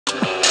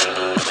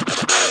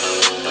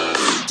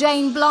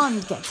Jane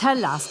Blonde gets her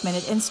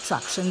last-minute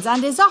instructions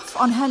and is off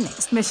on her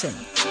next mission.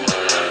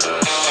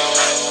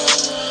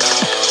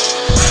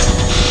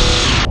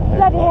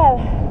 Bloody hell,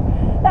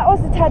 that was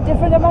a tad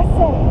different, I must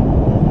say.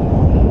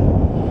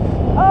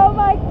 Oh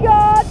my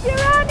God,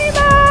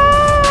 Geronimo!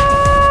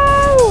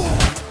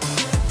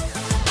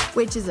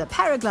 Which is a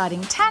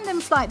paragliding tandem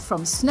flight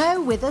from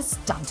snow with a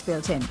stunt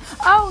built in.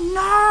 Oh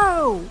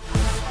no!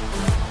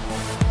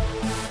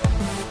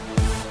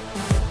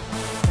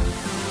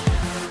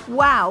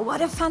 Wow,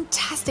 what a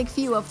fantastic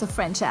view of the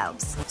French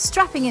Alps.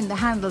 Strapping in the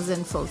handles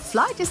in full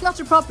flight is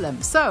not a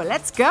problem, so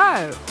let's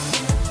go!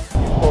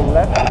 Go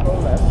left, go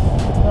left.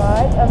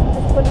 Right, I'm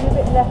just pulling a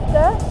bit left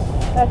there.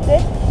 That's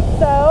it.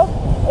 So,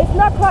 it's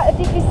not quite a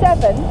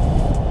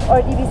DB7 or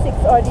a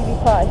DB6 or a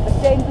DB5,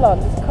 but Jane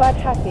Blonde is quite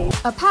happy.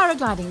 A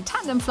paragliding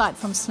tandem flight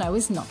from snow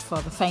is not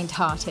for the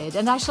faint-hearted,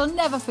 and I shall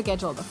never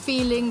forget all the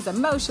feelings,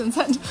 emotions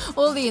and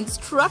all the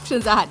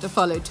instructions I had to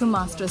follow to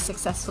master a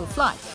successful flight.